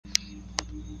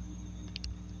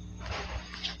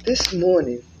This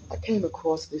morning, I came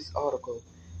across this article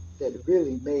that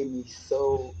really made me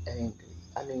so angry.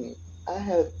 I mean, I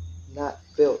have not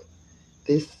felt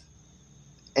this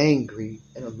angry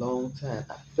in a long time.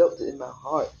 I felt it in my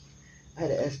heart. I had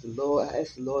to ask the Lord. I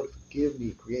asked the Lord to forgive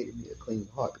me, created me a clean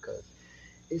heart, because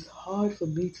it's hard for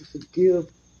me to forgive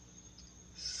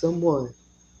someone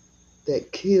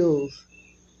that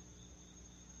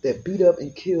beat up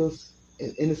and kills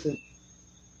an innocent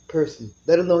person,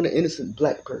 let alone an innocent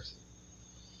black person.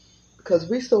 Because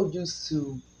we're so used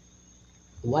to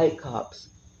white cops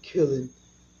killing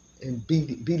and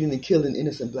beating and killing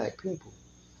innocent black people.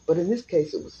 But in this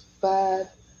case, it was 5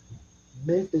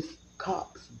 Memphis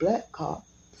cops, black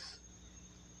cops,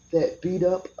 that beat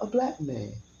up a black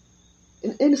man,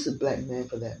 an innocent black man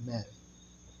for that matter.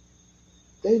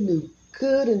 They knew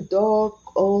good and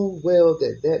doggone well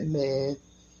that man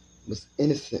was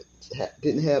innocent,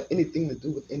 didn't have anything to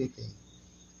do with anything,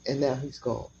 and now he's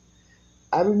gone.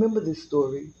 I remember this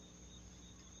story.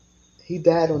 He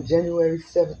died on January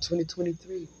 7th,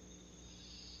 2023.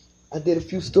 I did a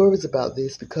few stories about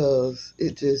this because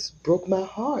it just broke my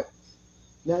heart.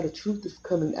 Now the truth is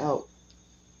coming out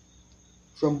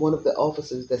from one of the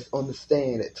officers that's on the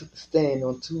stand, that took the stand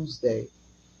on Tuesday.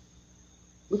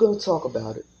 We're going to talk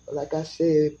about it. Like I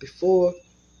said before,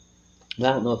 I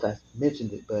don't know if I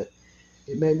mentioned it, but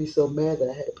it made me so mad that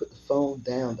I had to put the phone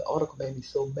down. The article made me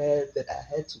so mad that I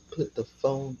had to put the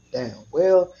phone down.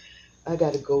 Well, I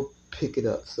got to go pick it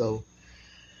up. So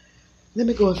let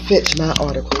me go and fetch my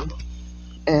article,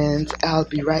 and I'll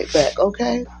be right back,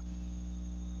 okay?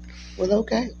 Well,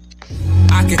 okay.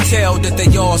 I can tell that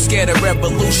they all scared of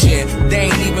revolution. They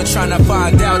ain't even trying to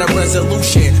find out a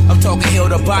resolution. I'm talking heal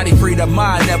the body, free the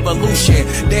mind, evolution.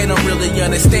 They don't really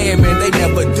understand, man, they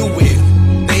never do it.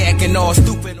 They acting all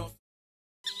stupid.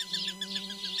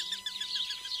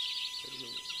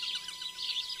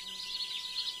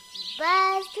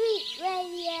 Buzzz Tweet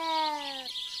Radio.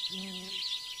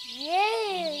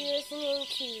 Yeah, you're listening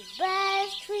to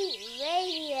Buzzz Tweet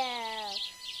Radio.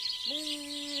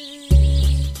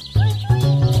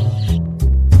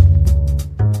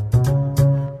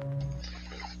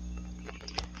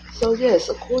 So yes,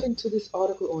 according to this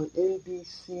article on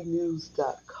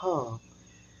NBCnews.com,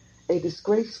 a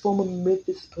disgraced former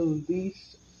Memphis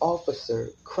police officer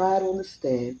cried on the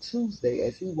stand Tuesday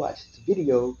as he watched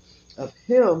video of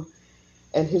him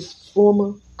and his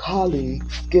former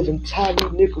colleagues giving Tyree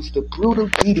Nichols the brutal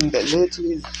beating that led to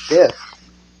his death.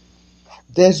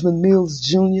 Desmond Mills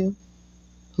Jr.,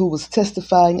 who was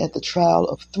testifying at the trial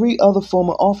of 3 other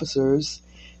former officers,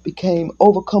 became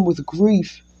overcome with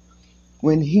grief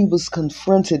when he was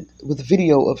confronted with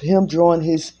video of him drawing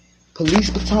his police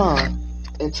baton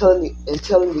and telling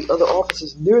the other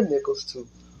officers near Nichols to,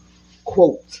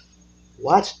 quote,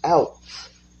 "Watch out,"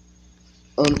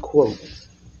 unquote.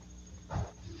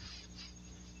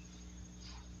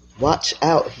 Watch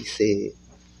out, he said.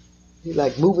 He's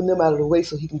like moving them out of the way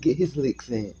so he can get his licks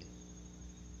in.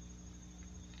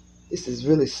 This is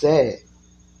really sad.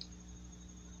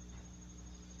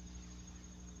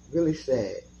 Really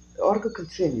sad. The article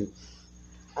continues.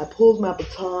 I pulled my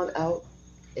baton out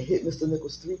and hit Mr.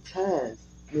 Nichols 3 times,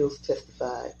 Mills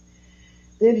testified.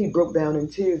 Then he broke down in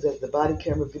tears as the body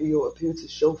camera video appeared to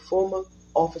show former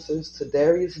officers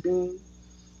Tadarius Bean,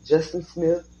 Justin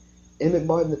Smith, Emmett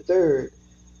Martin III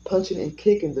punching and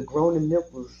kicking the groaning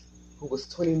Nichols, who was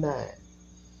 29.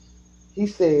 He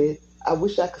said, "I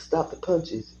wish I could stop the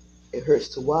punches. It hurts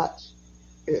to watch.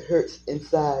 It hurts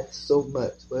inside so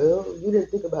much." Well, you didn't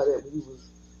think about that when you was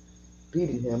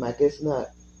beating him. I guess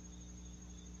not.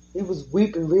 He was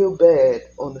weeping real bad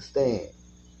on the stand.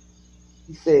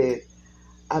 He said,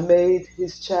 "I made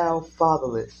his child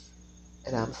fatherless,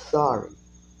 and I'm sorry.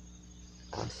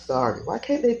 I'm sorry." Why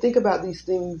can't they think about these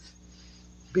things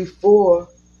before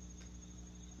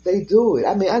they do it?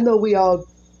 I mean, I know we all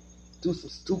do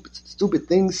some stupid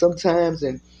things sometimes,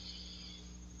 and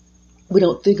we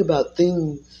don't think about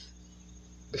things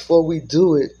before we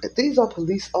do it. But these are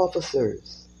police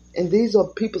officers, and these are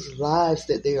people's lives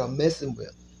that they are messing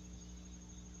with.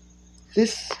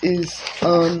 This is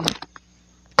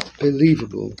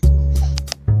unbelievable.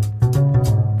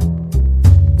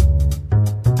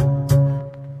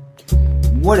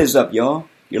 What is up, y'all?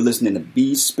 You're listening to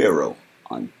BeeSparrow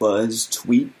on Buzzz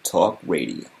Tweet Talk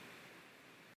Radio.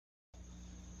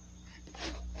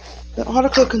 The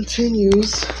article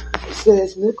continues. It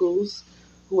says Nichols,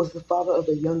 who was the father of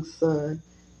a young son,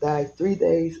 died 3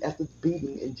 days after the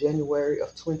beating in January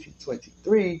of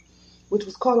 2023, which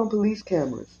was caught on police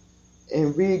cameras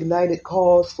and reignited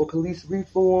calls for police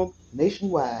reform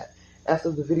nationwide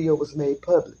after the video was made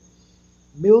public.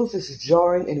 Mills'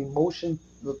 jarring and emotional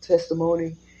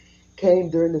testimony came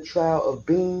during the trial of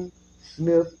Bean,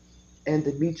 Smith, and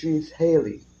Demetrius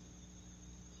Haley.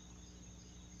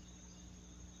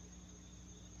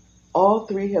 All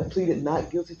three have pleaded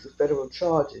not guilty to federal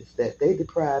charges that they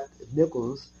deprived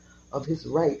Nichols of his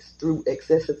rights through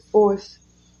excessive force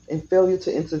and failure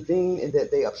to intervene, and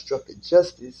that they obstructed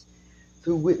justice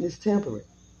through witness tampering.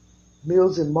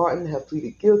 Mills and Martin have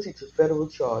pleaded guilty to federal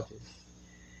charges.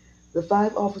 The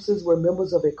 5 officers were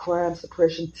members of a crime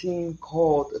suppression team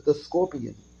called the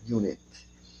Scorpion Unit,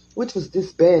 which was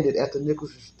disbanded after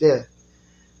Nichols' death.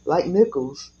 Like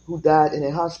Nichols, who died in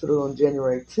a hospital on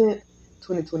January 10th,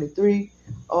 2023,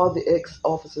 all the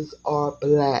ex-officers are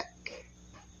black.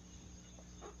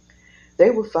 They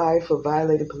were fired for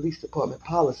violating police department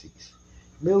policies.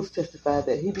 Mills testified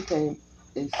that he became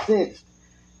incensed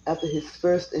after his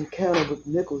first encounter with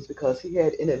Nichols because he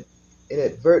had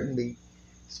inadvertently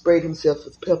sprayed himself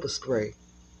with pepper spray.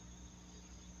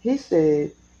 He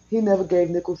said he never gave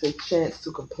Nichols a chance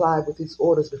to comply with his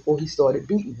orders before he started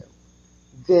beating him.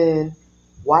 Then,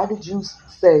 why did you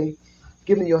say,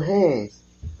 "Give me your hands"?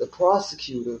 The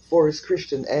prosecutor, Forrest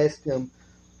Christian, asked him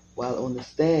while on the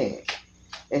stand.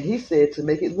 And he said to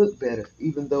make it look better,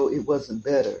 even though it wasn't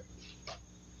better.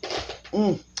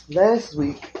 Last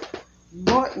week,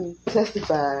 Martin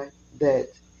testified that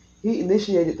he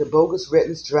initiated the bogus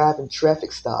reckless driving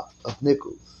traffic stop of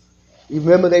Nichols. You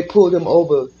remember they pulled him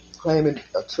over claiming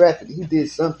traffic. He did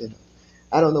something.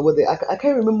 I don't know what I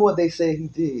can't remember what they said he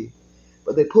did,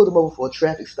 but they pulled him over for a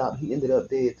traffic stop. He ended up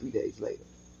dead 3 days later.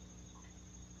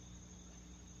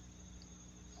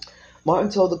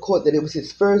 Martin told the court that it was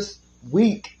his first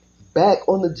week back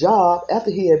on the job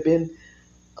after he had been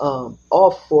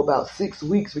off for about 6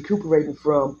 weeks recuperating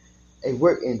from a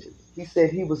work injury. He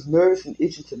said he was nervous and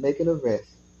itching to make an arrest.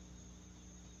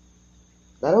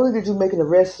 Not only did you make an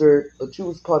arrest, sir, but you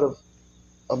was part of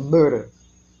a murder.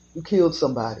 You killed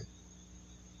somebody.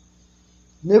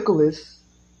 Nicholas,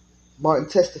 Martin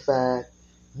testified,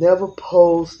 never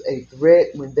posed a threat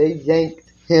when they yanked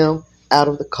him out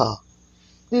of the car.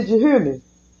 Did you hear me?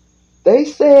 They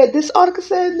said, this article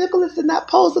said Nicholas did not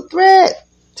pose a threat.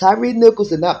 Tyree Nichols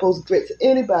did not pose a threat to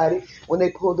anybody when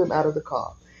they pulled him out of the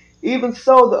car. Even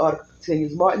so, the article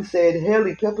continues, Martin said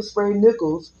Haley pepper sprayed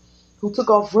Nichols, who took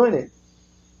off running.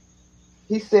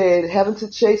 He said having to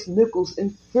chase Nichols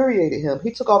infuriated him.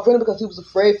 He took off running because he was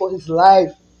afraid for his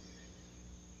life.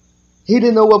 He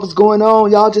didn't know what was going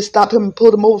on. Y'all just stopped him and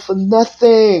pulled him over for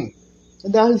nothing.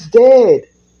 And now he's dead.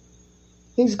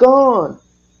 He's gone.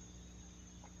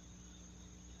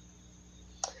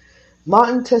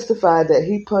 Martin testified that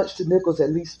he punched Nichols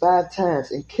at least 5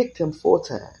 times and kicked him 4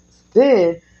 times.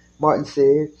 Then, Martin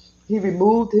said, he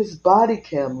removed his body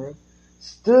camera,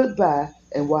 stood by,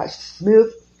 and watched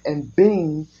Smith and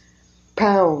Bean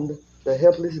pound the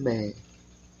helpless man.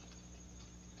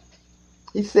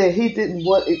 He said he didn't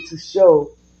want it to show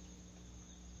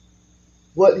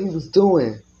what he was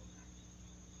doing.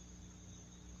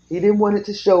 He didn't want it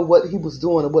to show what he was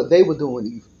doing or what they were doing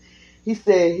even. He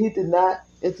said he did not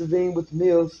intervene with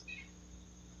Mills.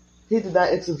 He did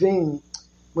not intervene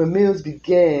when Mills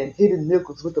began hitting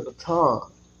Nichols with a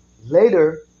baton.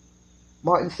 Later,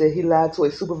 Martin said he lied to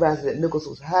a supervisor that Nichols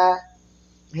was high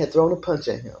and had thrown a punch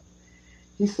at him.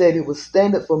 He said it was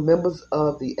standard for members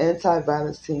of the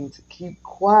anti-violence team to keep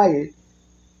quiet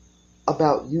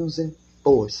about using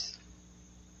force.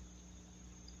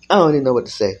 I don't even know what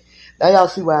to say. Now y'all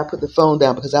see why I put the phone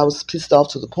down, because I was pissed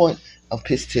off to the point of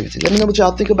pissivity. Let me know what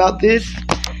y'all think about this.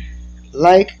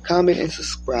 Like, comment, and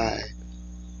subscribe.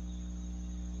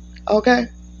 Okay?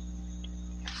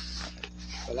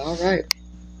 Well, alright.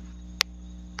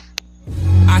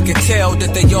 I can tell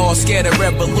that they all scared of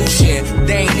revolution.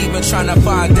 They ain't even trying to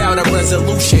find out a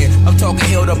resolution. I'm talking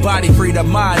heal the body, free the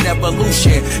mind,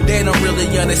 evolution. They don't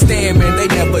really understand, man, they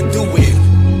never do it.